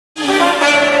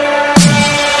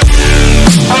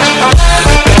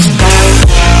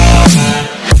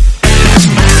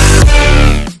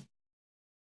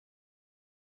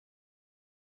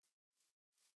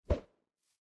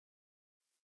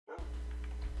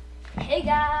Hey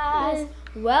guys!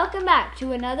 Welcome back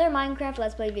to another Minecraft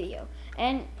Let's Play video.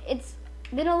 And it's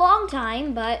been a long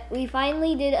time, but we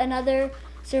finally did another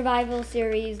survival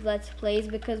series Let's Plays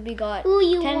because we got 10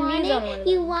 views on one of them.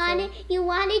 You want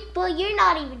it, but you're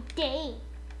not even dead.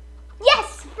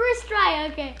 Yes! First try,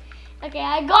 okay. Okay,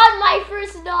 I got my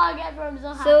first dog ever. I'm so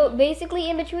happy. So basically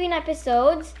in between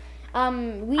episodes,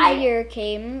 Weezier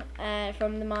came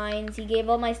from the mines. He gave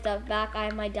all my stuff back. I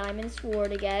have my diamond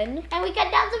sword again. And we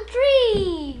cut down some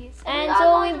trees. And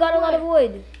so we've got a lot of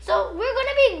wood. So we're going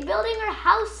to be building our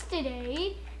house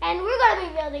today. And we're going to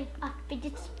be building a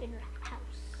fidget spinner house.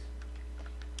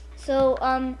 So,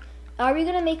 are we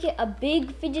going to make it a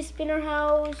big fidget spinner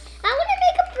house? I'm going to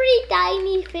make a pretty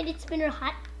tiny fidget spinner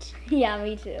hut. Yeah,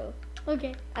 me too.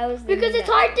 Okay. Because it's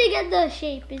hard to get the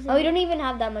shape, isn't it? Oh, we don't even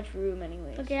have that much room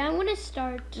anyways. Okay, I'm going to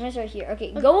start. I'm going to start here.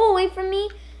 Okay, go away from me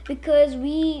because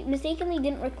we mistakenly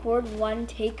didn't record one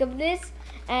take of this.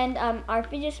 And our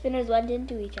fidget spinners went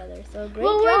into each other. So, great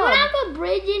job. We're going to have a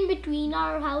bridge in between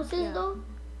our houses, though.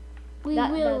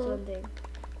 That's one thing.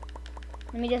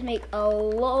 Let me just make a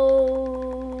load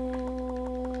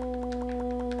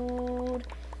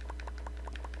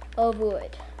of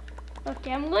wood.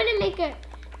 Okay, I'm going to make a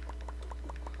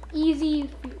easy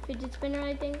fidget spinner,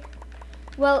 I think.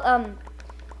 Well,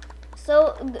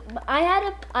 so I had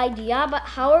an idea, but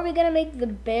how are we gonna make the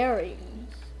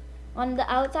bearings on the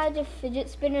outside of fidget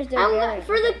spinners?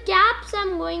 For the gaps,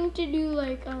 I'm going to do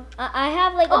like a. I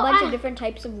have like a bunch of different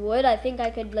types of wood. I think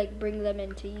I could like bring them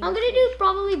into use. I'm gonna do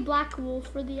probably black wool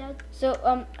for the edge.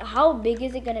 So how big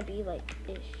is it gonna be, like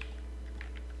ish?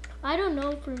 I don't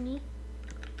know for me.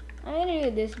 I'm gonna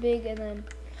do this big and then.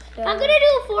 I'm gonna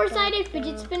do a four-sided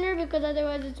fidget spinner because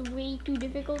otherwise it's way too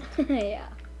difficult. Yeah.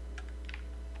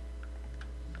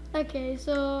 Okay,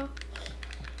 so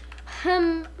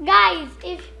guys,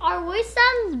 if our voice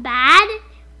sounds bad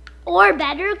or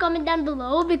better, comment down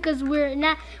below because we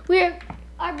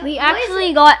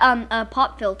actually got a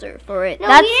pop filter for it. No,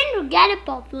 we didn't get a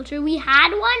pop filter. We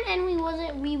had one and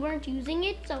we weren't using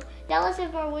it. So tell us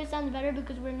if our voice sounds better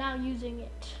because we're now using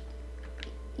it.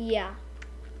 Yeah.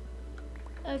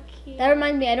 Okay. That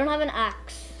reminds me, I don't have an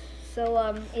axe. So,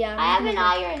 yeah. I have an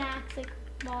iron axe,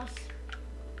 boss.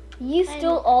 You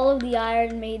stole all of the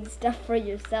iron-made stuff for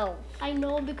yourself. I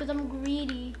know, because I'm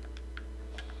greedy.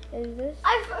 Is this?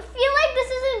 I feel like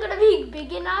this isn't going to be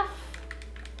big enough.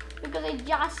 Because I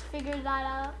just figured that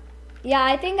out. Yeah,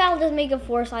 I think I'll just make a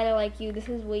four-sided like you. This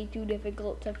is way too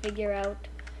difficult to figure out.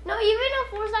 No, even a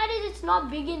four-sided, it's not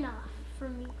big enough for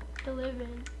me to live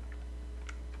in.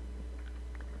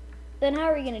 Then how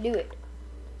are we gonna do it?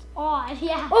 Oh,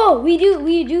 yeah. Oh, we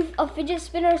do a fidget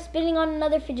spinner spinning on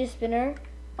another fidget spinner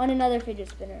on another fidget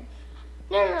spinner.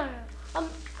 No.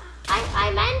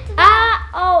 I meant that.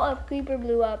 Oh, a creeper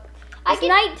blew up. It's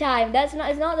nighttime.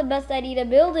 It's not the best idea to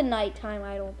build in nighttime,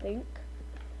 I don't think.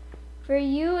 For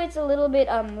you, it's a little bit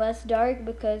less dark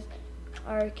because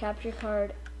our capture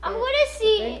card. I'm gonna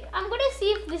see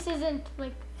if this isn't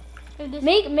like.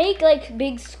 Make like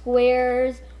big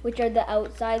squares, which are the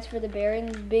outsides for the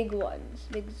bearings. Big ones,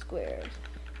 big squares.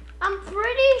 I'm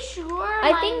pretty sure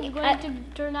mine's going to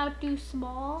turn out too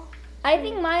small. I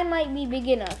think mine might be big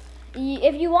enough.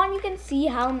 If you want, you can see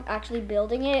how I'm actually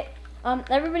building it.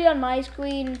 Everybody on my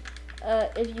screen,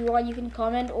 if you want, you can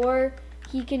comment, or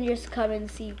he can just come and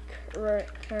see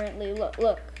currently. Look,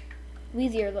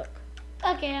 Weezier, look.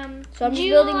 Okay, so I'm just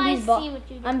building these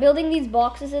I'm building these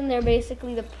boxes, and they're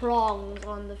basically the prongs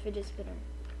on the fidget spinner.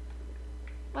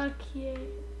 Okay.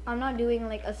 I'm not doing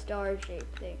like a star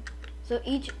shape thing. So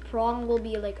each prong will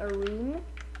be like a room.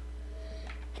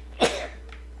 I'm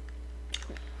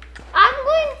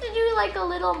going to do like a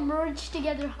little merge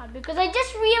together hut because I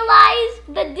just realized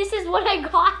that this is what I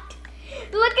got.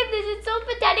 Look at this, it's so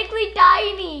pathetically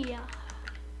tiny.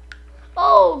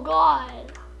 Oh God.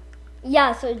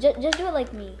 Yeah, so just do it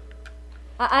like me.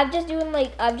 I've just done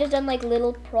like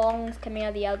little prongs coming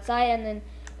out the outside, and then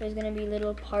there's gonna be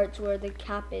little parts where the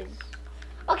cap is.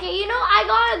 Okay, you know, I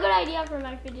got a good idea for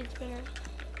my fidget spinner.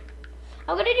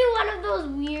 I'm gonna do one of those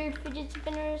weird fidget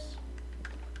spinners.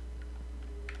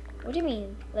 What do you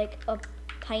mean? Like a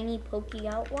tiny pokey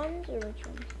out ones, or which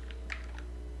ones?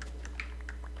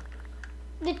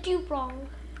 The two-prong.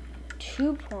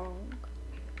 Two-prong.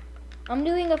 I'm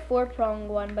doing a four-prong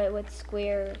one, but with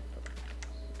square.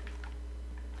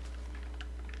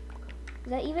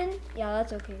 Is that even? Yeah,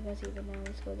 that's okay. That's even. Now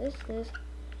let's go.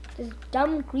 This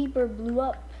dumb creeper blew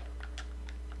up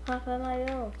half of my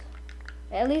build.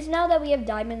 At least now that we have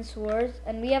diamond swords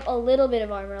and we have a little bit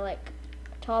of armor, like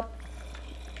top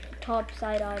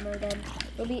side armor, then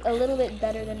it'll be a little bit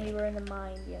better than we were in the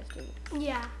mine yesterday.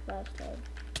 Yeah. Last time.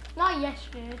 Not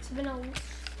yesterday.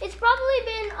 It's probably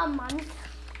been a month.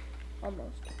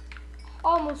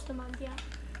 Almost a month, yeah.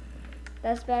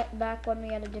 That's back when we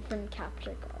had a different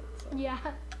capture card. So. Yeah.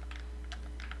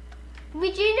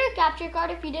 We changed our capture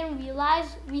card. If you didn't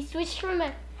realize, we switched from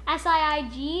an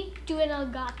SIIG to an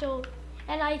Elgato,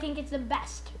 and I think it's the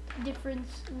best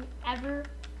difference ever.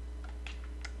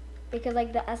 Because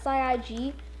like the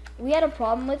SIIG, we had a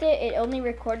problem with it. It only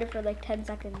recorded for like 10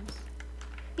 seconds.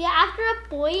 Yeah, after a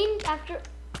point,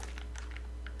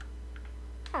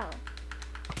 How?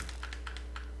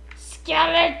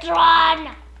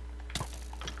 Skeletron!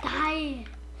 Die!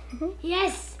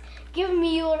 Yes! Give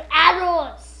me your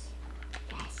arrows!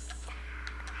 Yes!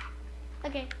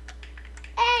 Okay.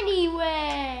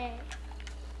 Anyway!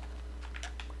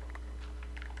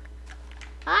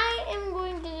 I am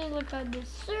going to just look at the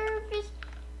surface.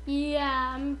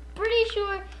 Yeah, I'm pretty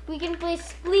sure we can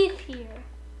place Spleef here.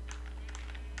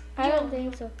 I don't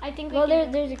think so. I think well,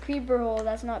 there's a creeper hole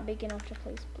that's not big enough to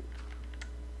place Spleef.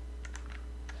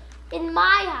 In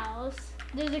my house,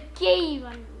 there's a cave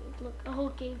underneath. Look, a whole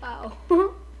cave. Wow.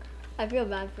 I feel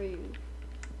bad for you.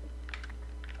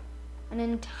 An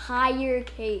entire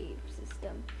cave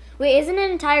system. Wait, is it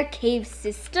an entire cave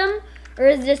system? Or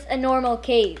is this a normal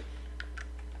cave?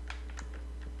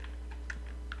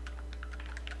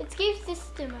 It's cave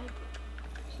system, I think.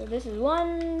 So this is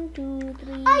 1, 2,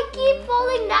 3. I keep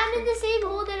falling down in the same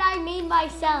hole that I made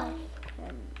myself. 10,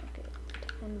 okay,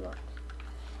 10 blocks.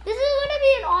 This is going to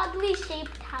be an oddly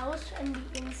shaped house on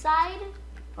the inside.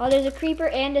 Oh, there's a creeper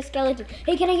and a skeleton.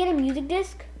 Hey, can I get a music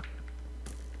disc?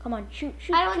 Come on, shoot.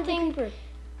 I don't shoot think. the creeper.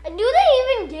 Do they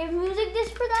even give music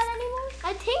disc for that anymore?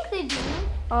 I think they do.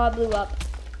 Oh, it blew up.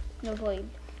 No point.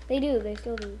 They do. They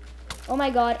still do. Oh my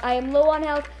god, I am low on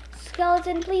health.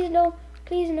 Skeleton, please no.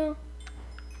 Please no.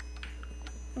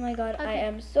 Oh my god, Okay. I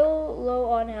am so low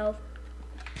on health.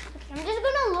 I'm just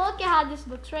gonna look at how this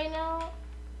looks right now.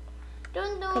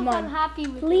 Don't know Come if on. I'm happy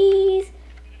with it. Please,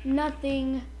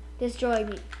 nothing destroy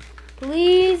me.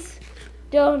 Please,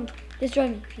 don't destroy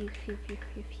me. Phew.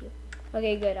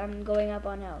 Okay, good. I'm going up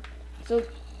on health. So,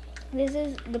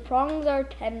 the prongs are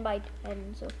 10 by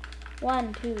 10. So,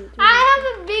 1, 2, 3.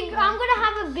 I'm gonna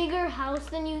have a bigger house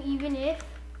than you, even if.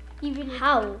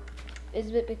 How?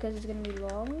 Is it because it's gonna be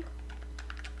long?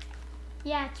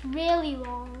 Yeah, it's really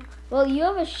long. Well, you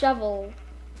have a shovel,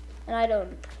 and I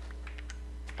don't.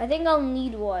 I think I'll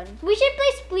need one. We should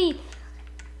play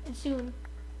Spleef soon.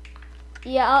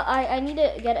 Yeah, I need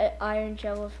to get an iron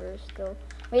shovel first, though.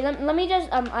 Wait, let me just,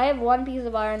 I have one piece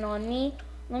of iron on me.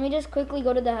 Let me just quickly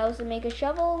go to the house and make a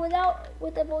shovel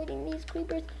with avoiding these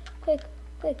creepers. Quick.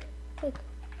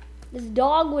 This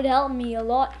dog would help me a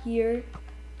lot here.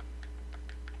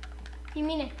 You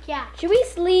mean a cat? Should we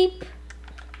sleep?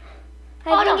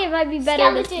 I think it might be better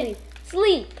Skeleton. to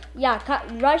sleep. Yeah,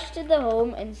 rush to the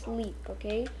home and sleep,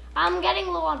 okay? I'm getting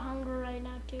low on hunger right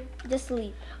now, too. Just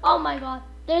sleep. Oh my god.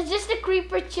 There's just a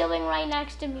creeper chilling right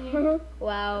next to me.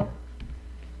 Wow.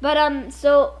 But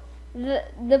so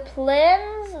the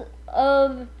plans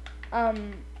of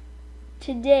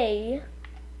today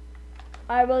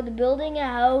are about building a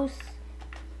house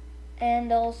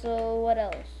and also what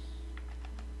else?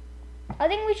 I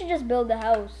think we should just build the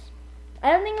house.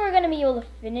 I don't think we're gonna be able to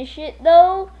finish it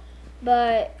though,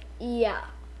 but yeah.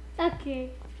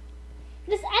 Okay.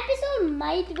 This episode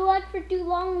might go on for too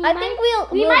long. I think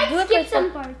we we'll might do it skip for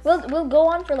some parts. We'll go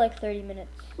on for like 30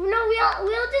 minutes. No,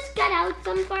 we'll just cut out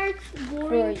some parts,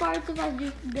 boring parts of us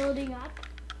just building up.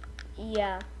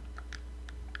 Yeah.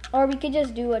 Or we could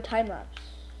just do a time lapse.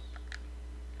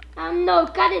 No,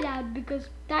 cut it out because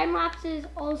time lapses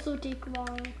also take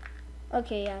long.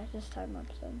 Okay, yeah, just time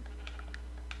lapse then.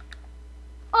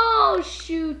 Oh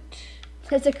shoot!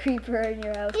 There's a creeper in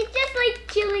your house. It's just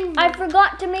like chilling. I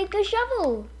forgot to make a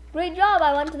shovel. Great job.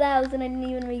 I went to the house and I didn't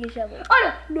even make a shovel.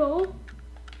 Oh no!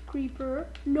 Creeper.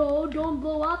 No, don't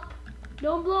blow up.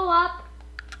 Don't blow up.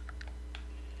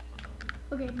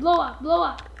 Okay, blow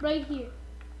up. Right here.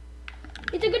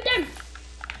 It's a good time.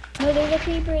 No, there's a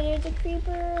creeper. There's a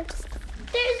creeper.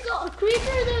 There's a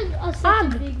creeper. There's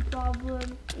such a big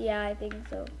problem. Yeah, I think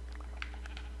so.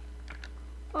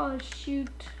 Oh shoot.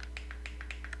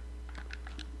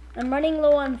 I'm running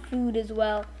low on food as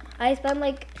well. I spent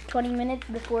like 20 minutes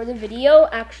before the video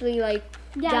actually like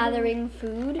gathering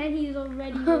food. And he's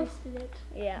already wasted it.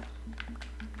 Yeah.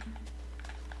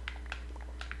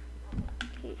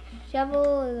 Okay,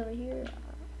 shovel is over here.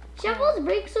 Shovels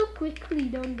break so quickly,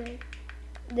 don't they?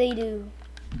 They do.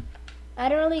 I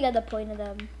don't really get the point of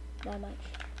them that much.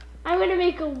 I'm gonna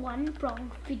make a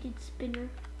one-prong fidget spinner.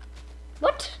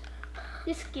 What?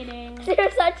 Just kidding. Is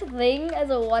there such thing as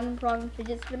a one-pronged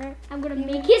fidget spinner? I'm gonna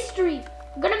make history.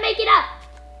 I'm gonna make it up.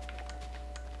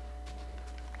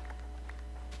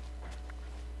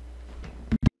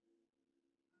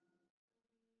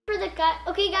 For the cut.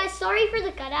 Okay, guys, sorry for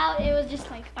the cutout. It was just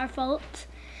like our fault.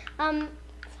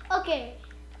 Okay.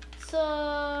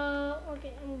 So,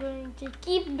 okay, I'm going to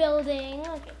keep building.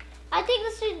 Okay. I think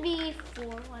this should be 4.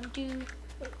 1, 2.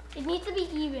 Wait, it needs to be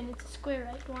even. It's a square,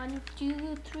 right? 1,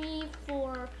 2, 3,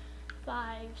 4,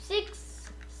 5,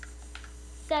 6,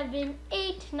 7,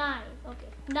 8, 9. Okay,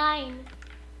 9.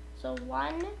 So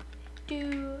 1,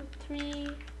 2, 3,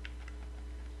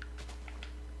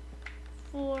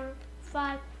 4,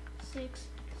 5, 6,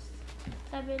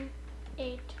 7,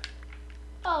 8.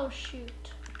 Oh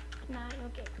shoot. 9.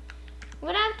 Okay. I'm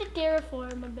gonna have to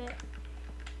terraform a bit.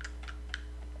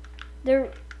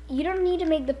 You don't need to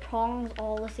make the prongs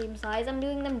all the same size. I'm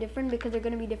doing them different because they're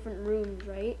gonna be different rooms,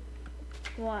 right?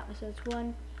 So it's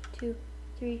 1, 2,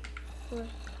 3, 4.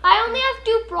 I only have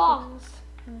 2 prongs.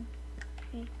 7,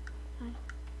 8, 9,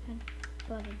 10,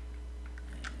 11.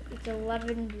 It's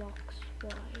 11 blocks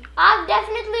wide. I'm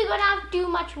definitely gonna have too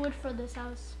much wood for this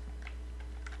house.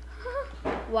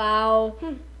 Wow.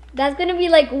 That's gonna be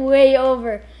like way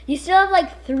over. You still have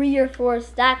like 3 or 4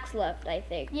 stacks left, I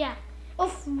think. Yeah.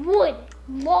 Of wood.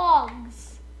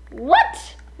 Logs.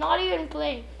 What? Not even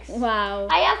planks. Wow.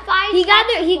 I have 5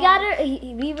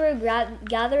 We were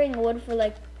gathering wood for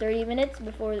like 30 minutes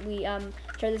before we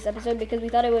started this episode because we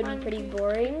thought it would be pretty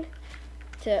boring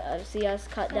to see us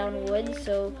cut down wood.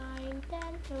 So 9, 10,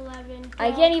 11, 12,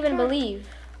 I can't even 13. believe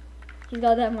he's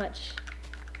got that much.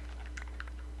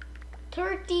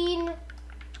 13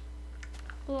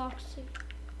 blocks.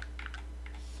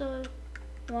 So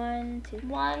 1, 2,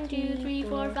 1, 2, 3,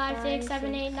 4, 5, 6,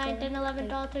 7, 8, 9, 10, 11,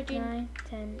 12, 13. 9,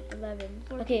 10, 11.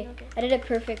 14, Okay, okay. I did it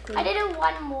perfectly. I did it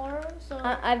 1 more, so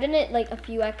I've done it like a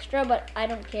few extra, but I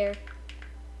don't care.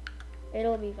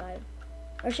 It'll be fine.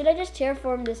 Or should I just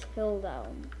terraform this hill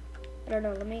down? I don't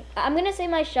know. I'm gonna save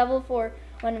my shovel for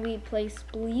when we play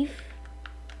Spleef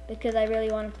because I really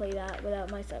want to play that without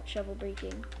my shovel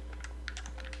breaking.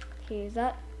 Okay, is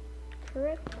that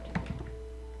correct?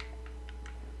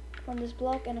 On this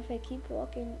block, and if I keep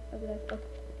walking, okay,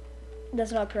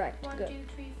 that's not correct. 1, Good. 2,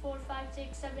 3, 4, 5,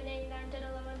 6, 7, 8, 9, 10,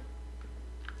 11,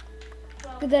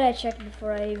 12. Good that I checked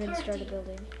before I even 13. started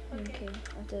building. Okay.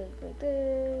 I have to like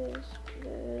this,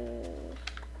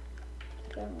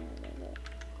 down like that.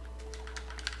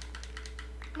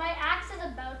 My axe is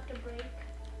about to break.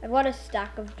 I've got a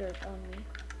stack of dirt on me.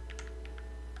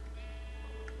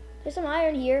 There's some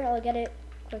iron here. I'll get it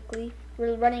quickly.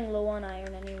 We're running low on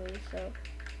iron anyway, so.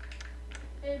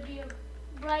 It would be a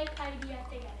bright idea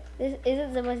to get it. This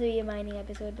isn't supposed to be a mining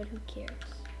episode, but who cares?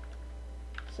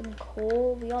 Some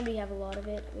coal. We already have a lot of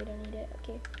it. We don't need it.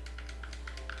 Okay.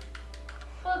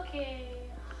 Okay.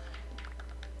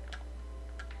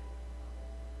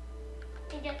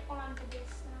 Let me get on to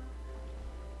this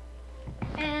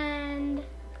now. And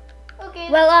okay.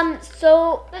 Well,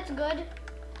 so that's good.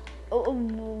 oh,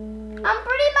 I'm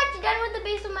pretty much done with the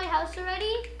base of my house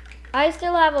already. I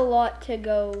still have a lot to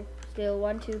go. Still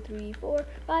 1, 2, 3, 4,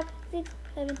 5, 6,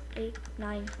 7, 8,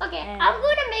 9. Okay, and I'm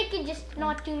gonna make it just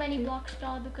not too many blocks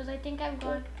tall because I think I've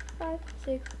got. 5,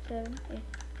 6, 7, 8,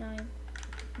 9,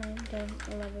 9, 10,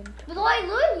 11. But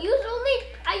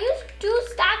I used 2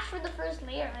 stacks for the first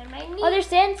layer. I might need. Oh, there's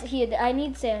sand here. I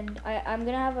need sand. I'm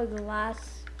gonna have a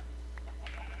glass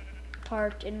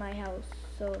part in my house.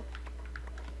 So,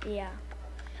 yeah.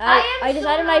 I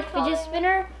decided my fidget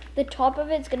spinner, the top of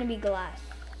it's gonna be glass.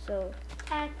 So,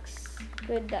 X.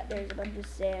 good that there's a bunch of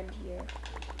sand here.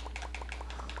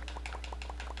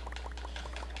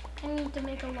 I need to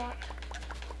make a lot.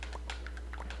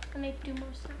 I'll make 2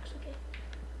 more stacks, okay.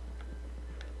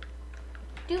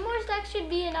 2 more stacks should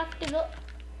be enough to build.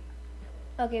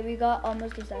 Okay, we got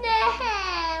almost a second.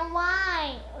 Nah,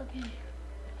 why? Okay.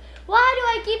 Why do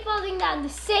I keep falling down the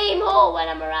same hole when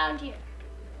I'm around here?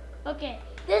 Okay,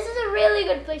 this is a really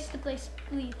good place to play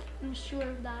Spleef. I'm sure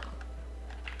of that.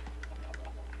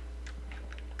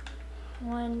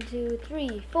 1, 2,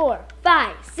 3, 4,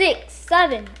 5, 6,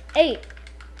 7, 8,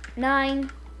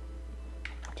 9,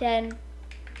 10.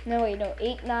 No, wait, no,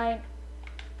 8, 9.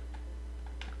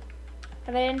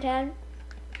 Have I done 10?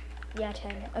 Yeah,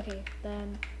 10. Okay,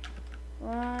 then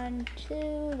 1,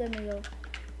 2, then we go.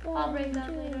 I'll bring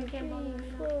that later. I can't bother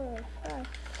right now. 4, 5,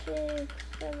 6,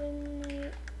 7,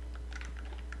 8,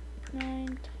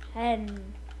 9,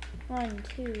 10. 1,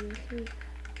 2, 3,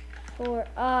 4.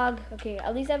 Okay,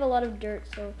 at least I have a lot of dirt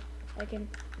so I can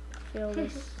fill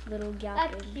this little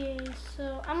gap in. Okay,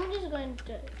 so I'm just going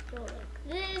to go like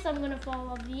this. I'm gonna fall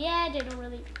off the edge.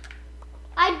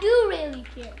 I do really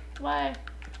care. Why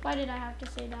did I have to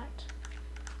say that?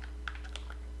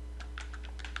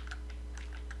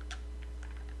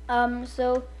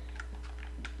 So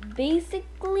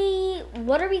basically,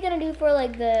 what are we gonna do for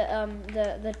like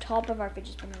the top of our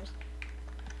fidget spinners?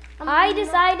 I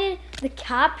decided the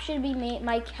cap should be made.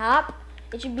 My cap,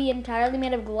 it should be entirely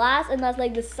made of glass, and that's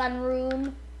like the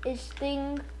sunroom-ish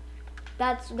thing.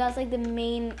 That's like the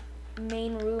main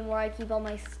room where I keep all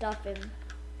my stuff in.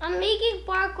 I'm making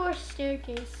parkour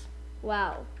staircase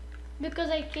Wow. because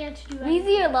I can't do anything.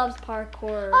 Weezier loves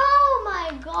parkour. Oh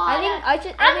my god! I'm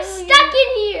think stuck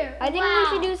in here. I think we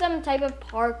should do some type of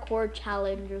parkour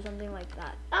challenge or something like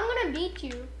that. I'm gonna beat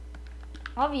you.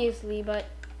 Obviously, but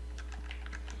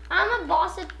I'm a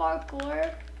boss at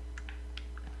parkour.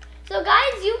 So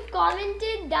guys, you've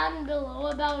commented down below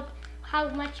about how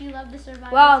much you love the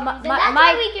survival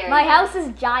series. My house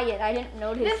is giant. I didn't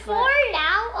notice. Before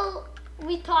now,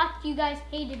 we thought you guys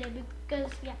hated it because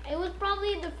it was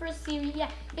probably the first series. Yeah,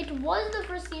 it was the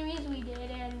first series we did,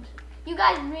 and you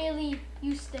guys really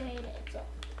used to hate it. So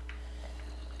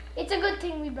it's a good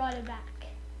thing we brought it back.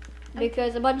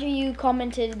 Because a bunch of you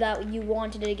commented that you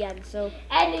wanted it again, so.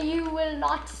 And you will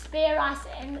not spare us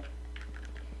and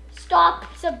stop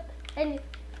and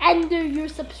end your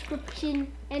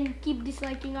subscription and keep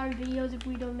disliking our videos if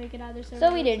we don't make another series.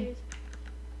 So we did.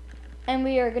 And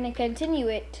we are gonna continue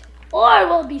it. Or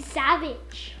we'll be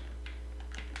savage.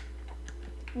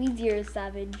 Weezier is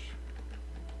savage.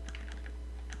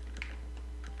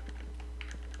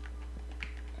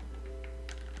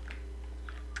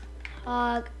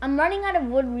 I'm running out of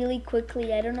wood really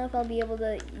quickly. I don't know if I'll be able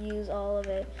to use all of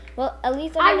it. Well, at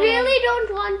least I really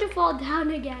don't want to fall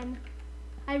down again.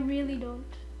 I really don't.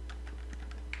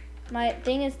 My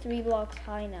thing is 3 blocks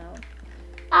high now.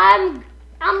 I'm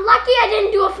lucky I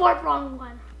didn't do a 4-prong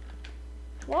one.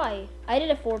 Why? I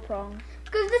did a 4-prong.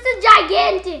 Because this is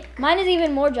gigantic. Mine is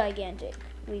even more gigantic.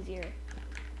 Weezier.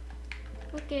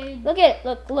 Okay. Look at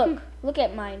it. Look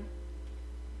at mine.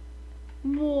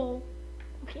 Whoa.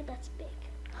 Okay, that's big.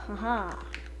 Haha.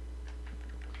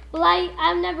 Well,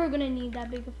 I'm never gonna need that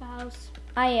big of a house.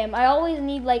 I am. I always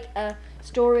need like a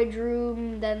storage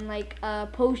room, then like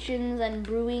potions and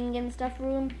brewing and stuff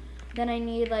room. Then I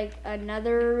need like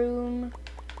another room.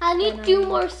 I'll need 2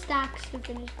 more stacks to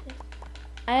finish this.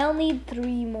 I'll need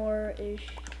 3 more-ish.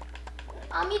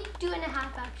 I'll need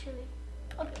 2.5 actually.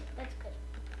 Okay, that's good.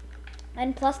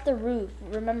 And plus the roof.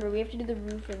 Remember, we have to do the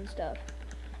roof and stuff.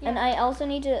 Yeah. And I also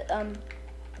need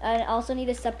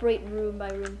to separate room by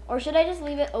room. Or should I just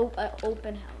leave it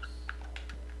open house?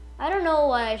 I don't know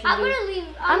why I should. I'm gonna leave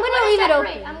it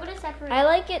open. I'm gonna separate. I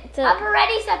like it to. I've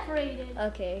already separated.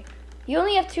 Okay. You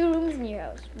only have 2 rooms in your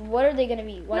house. What are they gonna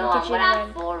be? One no, kitchen. I'm gonna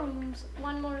have 4 rooms.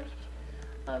 1 more.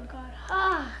 Oh god.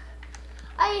 I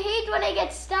hate when I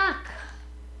get stuck.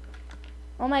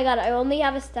 Oh my god! I only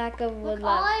have a stack of wood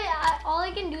left. All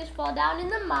I can do is fall down in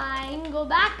the mine, go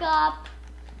back up,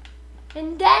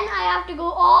 and then I have to go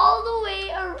all the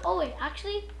way. Oh wait,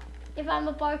 actually, if I'm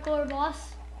a parkour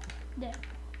boss, there.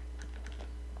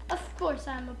 Of course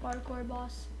I'm a parkour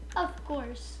boss. Of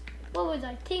course. What was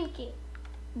I thinking?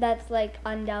 That's like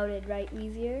undoubted, right?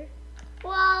 Easier.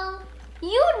 Well,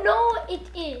 you know it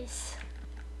is,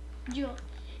 Joe.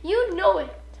 You know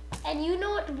it, and you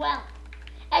know it well.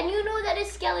 And you know that a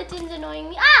skeleton's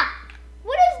annoying me.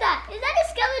 What is that? Is that a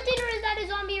skeleton or is that a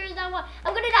zombie or is that what?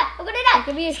 I'm gonna die. I'm gonna die. It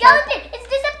could be a skeleton. It's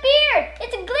disappeared.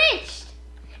 It's glitched.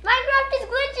 Minecraft is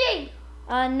glitching.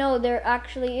 No, there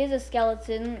actually is a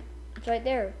skeleton. It's right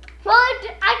there. Well,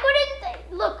 I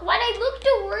couldn't look. When I looked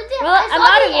towards it, Well, I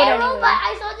saw the arrow, anyway. but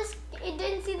I saw this. It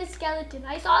didn't see the skeleton.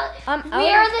 I saw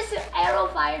where this arrow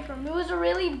fired from. It was a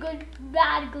really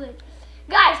bad glitch.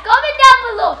 Guys, comment down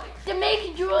below to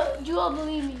make Jewel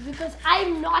believe me, because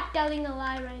I'm not telling a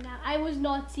lie right now. I was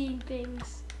not seeing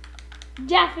things.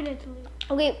 Definitely.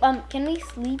 Okay, can we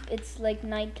sleep? It's like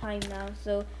nighttime now,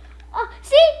 so. Oh,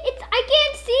 see, I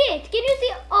can't see it. Can you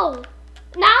see? Oh,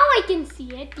 now I can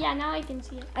see it. Yeah, now I can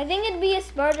see it. I think it'd be a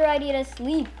smarter idea to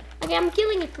sleep. Okay, I'm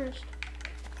killing it first.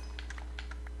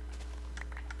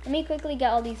 Let me quickly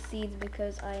get all these seeds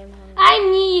because I am hungry. I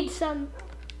need some.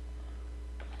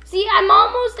 See, I'm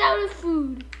almost out of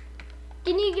food.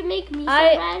 Can you make me some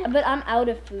bread? But I'm out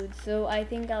of food, so I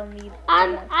think I'll need. I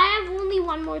have only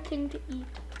 1 more thing to eat.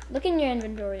 Look in your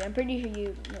inventory. I'm pretty sure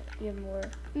you have more.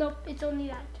 Nope, it's only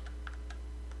that.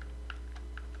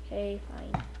 Okay,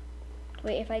 fine.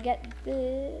 Wait, if I get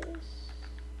this,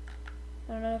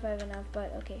 I don't know if I have enough,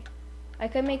 but okay. I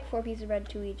could make 4 pieces of bread,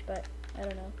 2 each, but I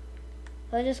don't know.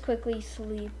 Let's just quickly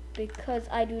sleep because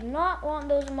I do not want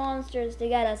those monsters to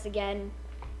get us again.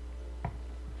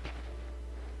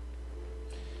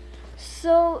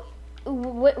 So,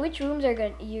 which rooms are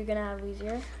you gonna have,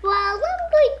 Weezer? Well, I'm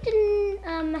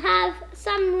going to have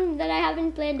some rooms that I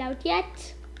haven't planned out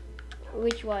yet.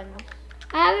 Which ones?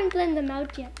 I haven't planned them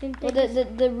out yet. Well,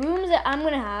 the rooms that I'm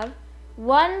gonna have,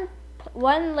 one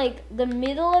like the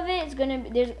middle of it is gonna be,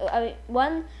 there's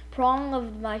one prong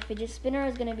of my fidget spinner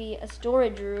is gonna be a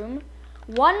storage room.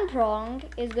 One prong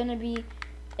is gonna be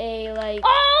a like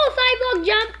sidewalk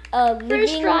jump. A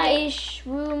living-ish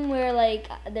room where like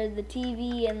there's the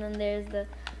TV and then there's the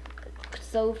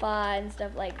sofa and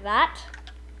stuff like that.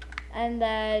 And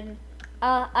then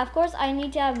of course I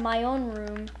need to have my own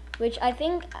room, which I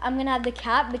think I'm gonna have the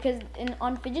cap because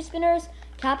on fidget spinners,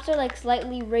 caps are like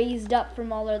slightly raised up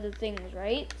from all other things,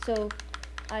 right? So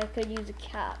I could use a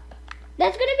cap.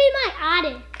 That's gonna be my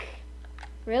attic.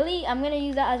 Really? I'm gonna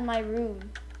use that as my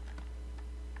room.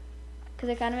 Because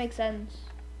it kind of makes sense.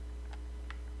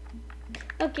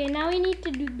 Okay, now we need to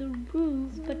do the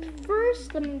roof. But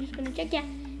first, I'm just gonna check. Yeah.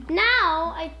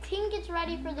 Now, I think it's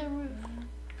ready for the roof.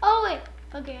 Oh, wait.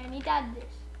 Okay, I need to add this.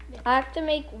 I have to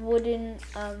make wooden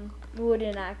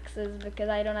axes because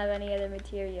I don't have any other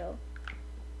material.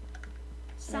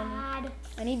 Sad.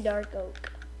 I need dark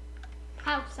oak.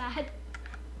 How sad.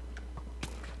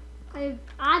 I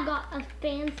got a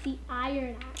fancy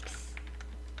iron axe.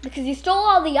 Because you stole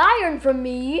all the iron from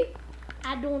me.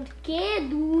 I don't care,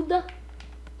 dude.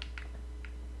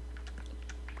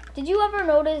 Did you ever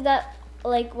notice that,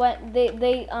 like, when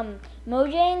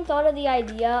Mojang thought of the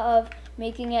idea of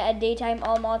making it at daytime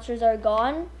all monsters are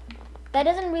gone? That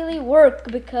doesn't really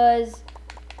work because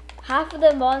half of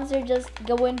the monsters just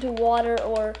go into water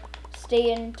or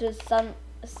stay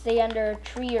under a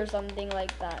tree or something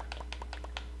like that.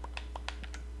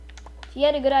 He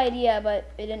had a good idea,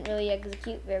 but it didn't really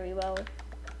execute very well.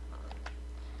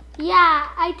 Yeah,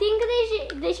 I think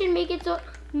they should make it so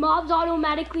mobs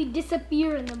automatically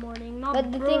disappear in the morning, not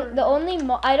But burn.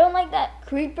 I don't like that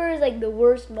creeper is like the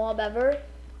worst mob ever,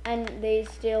 and they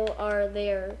still are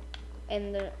there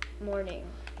in the morning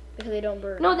because they don't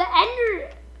burn. No, the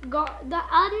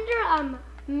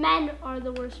men are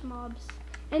the worst mobs,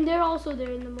 and they're also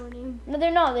there in the morning. No,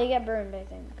 they're not. They get burned, I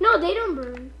think. No, they don't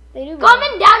burn. They do.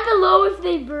 Comment down below if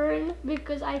they burn,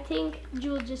 because I think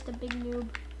Jules just a big noob.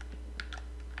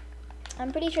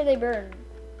 I'm pretty sure they burn.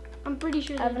 I'm pretty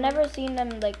sure. I've never seen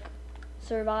them like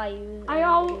survive.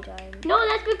 No,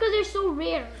 that's because they're so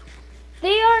rare.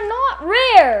 They are not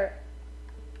rare.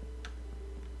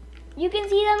 You can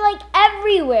see them like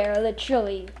everywhere,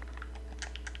 literally.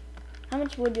 How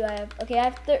much wood do I have? Okay,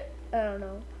 I don't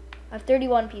know. I have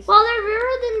 31 pieces. Well, they're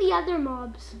rarer than the other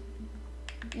mobs.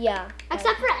 Yeah.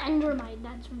 Except for Endermite,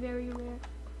 that's very rare.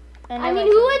 I mean,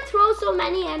 who would throw so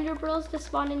many Ender pearls to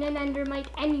spawn in an Endermite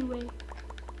anyway?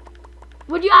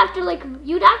 Would you have to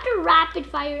you'd have to rapid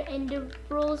fire Ender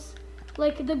pearls,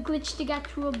 like the glitch to get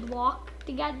through a block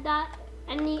to get that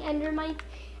any Endermite,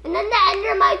 and then the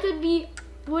Endermite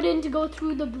wouldn't go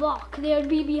through the block. They would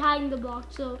be behind the block,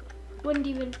 so wouldn't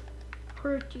even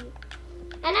hurt you.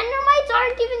 And Endermites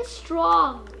aren't even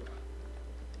strong.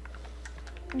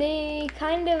 They're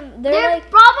like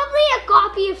probably a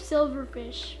copy of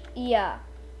Silverfish. Yeah.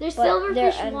 They're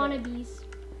Silverfish wannabes.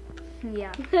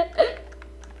 Yeah.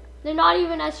 They're not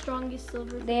even as strong as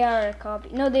Silverfish. They are a copy.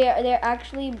 No, they're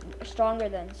actually stronger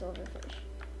than Silverfish.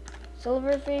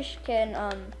 Silverfish can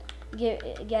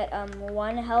get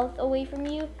 1 health away from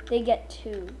you. They get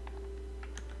 2.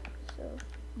 So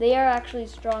they are actually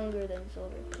stronger than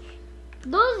Silverfish.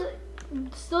 Those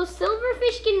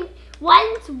Silverfish can,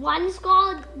 once one's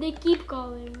called, they keep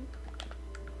calling.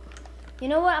 You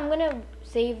know what? I'm gonna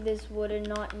save this wood and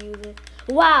not use it.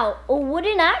 Wow, a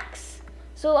wooden axe.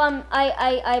 So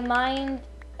I mined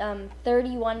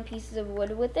 31 pieces of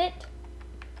wood with it,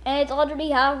 and it's already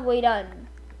halfway done.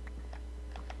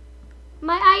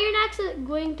 My iron axe is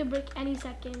going to break any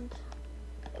second.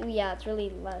 Yeah, it's really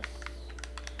less.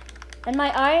 And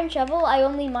my iron shovel, I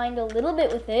only mined a little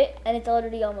bit with it, and it's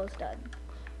already almost done.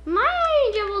 My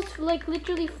iron shovel's like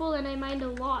literally full, and I mined a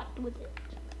lot with it.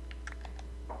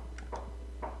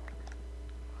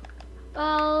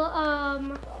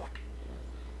 Well,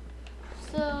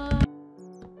 so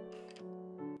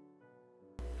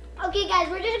okay, guys,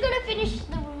 we're just gonna finish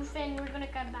the roof, and we're gonna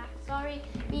cut back. Sorry,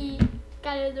 we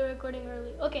cut the recording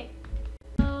early. Okay.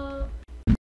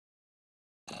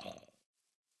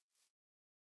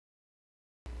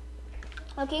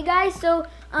 Okay, guys, so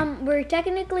we're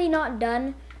technically not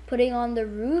done putting on the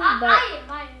roof, but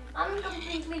I'm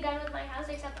completely done with my house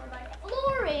except for my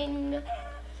flooring.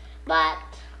 But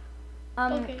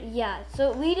Okay. Yeah,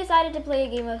 so we decided to play a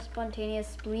game of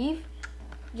spontaneous spleef.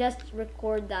 Just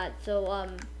record that. So,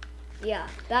 yeah.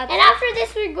 That's... And after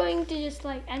this, we're going to just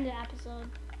like end the episode.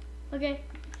 Okay?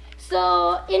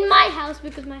 So, in my house,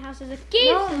 because my house is a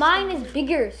cave No, system. mine is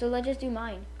bigger, so let's just do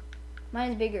mine.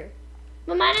 Mine is bigger.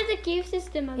 But mine is a cave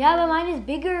system. Yeah, but mine is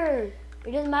bigger.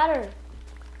 It doesn't matter.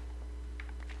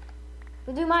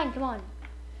 We'll do mine, come on.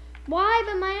 Why?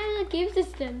 But mine is a cave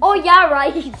system. Oh, yeah,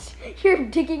 right. You're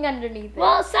digging underneath it.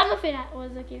 Well, some of it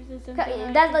was a cave system.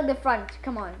 So That's like the front.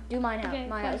 Come on, do mine house. Okay,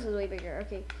 My fine. house is way bigger.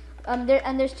 Okay.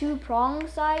 There's 2 prong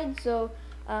sides, so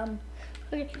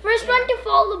Okay, first one to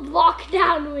fall the block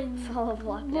down wins. follow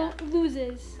block down.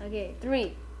 Loses. Okay,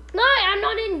 3. No, I'm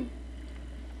not in.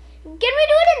 Can we do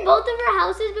it in both of our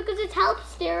houses because it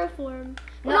helps terraform?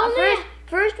 But No, only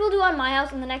first we'll do it on my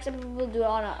house, and the next episode we'll do it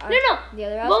on our, No. the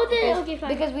other house. Both because, okay, fine.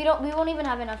 Because we won't even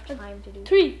have enough time to do.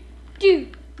 3, 2,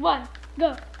 1,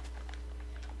 go.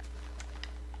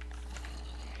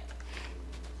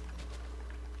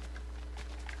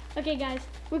 Okay, guys,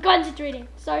 we're concentrating.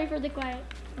 Sorry for the quiet.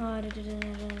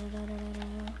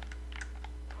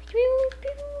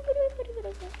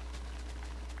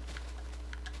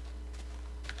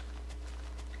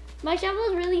 My shovel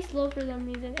is really slow for some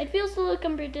reason. It feels slow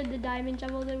compared to the diamond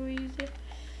shovel that we're using.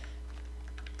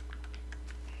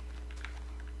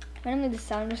 Randomly the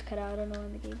sound just cut out. I don't know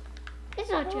in the game. It's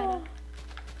not shut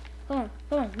Come on.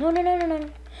 No.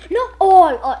 No!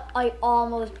 Oh, I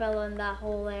almost fell in that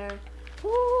hole there.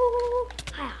 Ooh.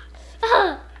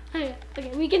 up.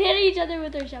 Okay, we can hit each other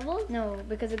with our shovels. No,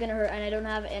 because it's gonna hurt, and I don't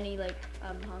have any like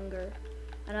hunger.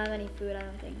 I don't have any food. I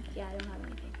don't think. Yeah, I don't have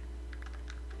anything.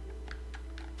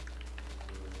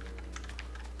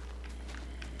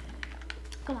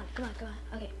 Come on.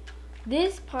 Okay.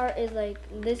 This part is like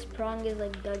this prong is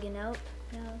like duggen out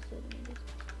now. So let me just...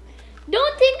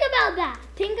 Don't think about that.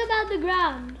 Think about the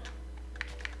ground.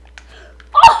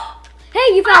 Oh!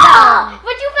 Hey, you fell down.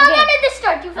 But you fell Okay. down at the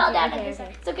start. You fell Okay, down okay, at the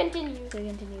okay. start. So continue. So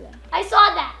continue that. I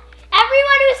saw that.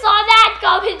 Everyone who saw that,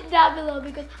 comment down below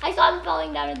because I saw him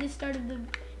falling down at the start of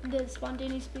the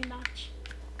spontaneous spin match.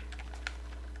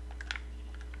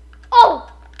 Oh!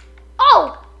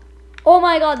 Oh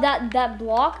my God! That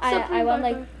block. I Supreme went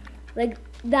parkour. like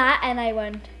that, and I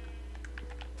went.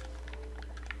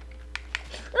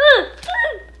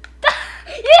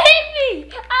 You hit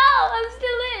me! Ow! I'm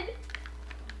still in.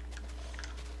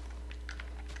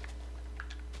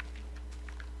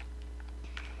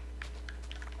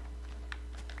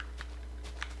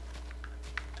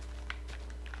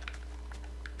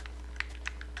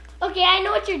 Okay, I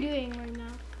know what you're doing right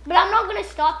now, but I'm not gonna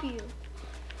stop you.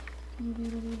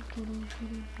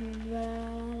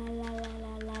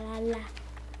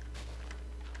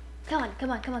 Come on. Come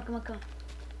on.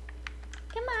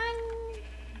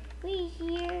 We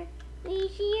here.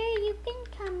 You can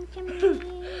come to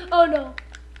me. Oh no.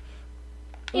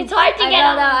 It's hard to get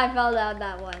out. I fell down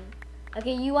that one.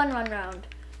 Okay, you won 1 round.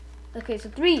 Okay, so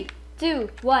 3, 2,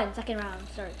 1. Second round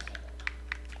starts.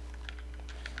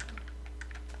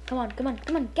 Come on.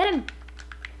 Get him.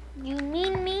 You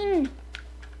mean.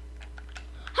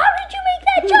 How did you make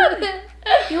that jump?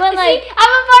 You went like... See, I'm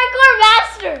a parkour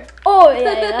master. Oh,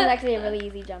 yeah, that's actually a really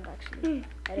easy jump, actually.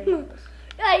 I didn't know this.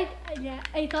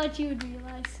 I thought you would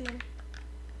realize soon.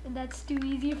 And that's too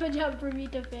easy of a jump for me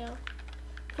to fail.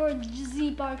 For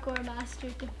Z parkour master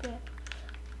to fail.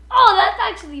 Oh, that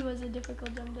actually was a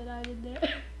difficult jump that I did there.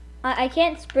 I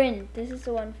can't sprint. This is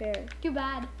so unfair. Too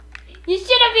bad. You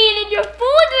should have eaten your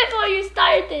food before you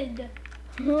started.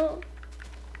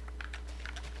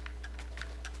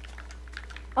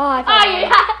 Oh, I Oh, fell down.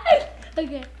 yeah.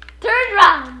 Okay. 3rd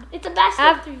round. It's a best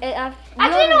of 3.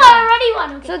 Actually, no, I already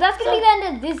won. Okay. So that's gonna be the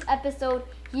end of this episode.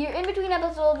 Here, in between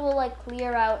episodes, we'll like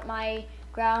clear out my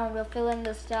ground. We'll fill in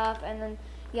the stuff, and then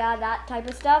yeah, that type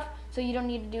of stuff. So you don't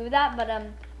need to do that. But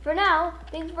for now,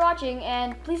 thanks for watching,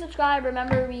 and please subscribe.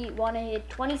 Remember, we want to hit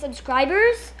 20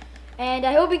 subscribers, and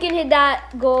I hope we can hit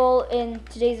that goal in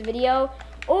today's video,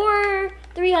 or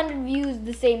 300 views.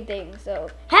 The same thing. So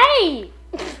hey,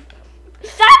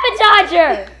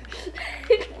 sabotager.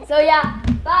 So yeah,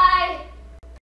 bye.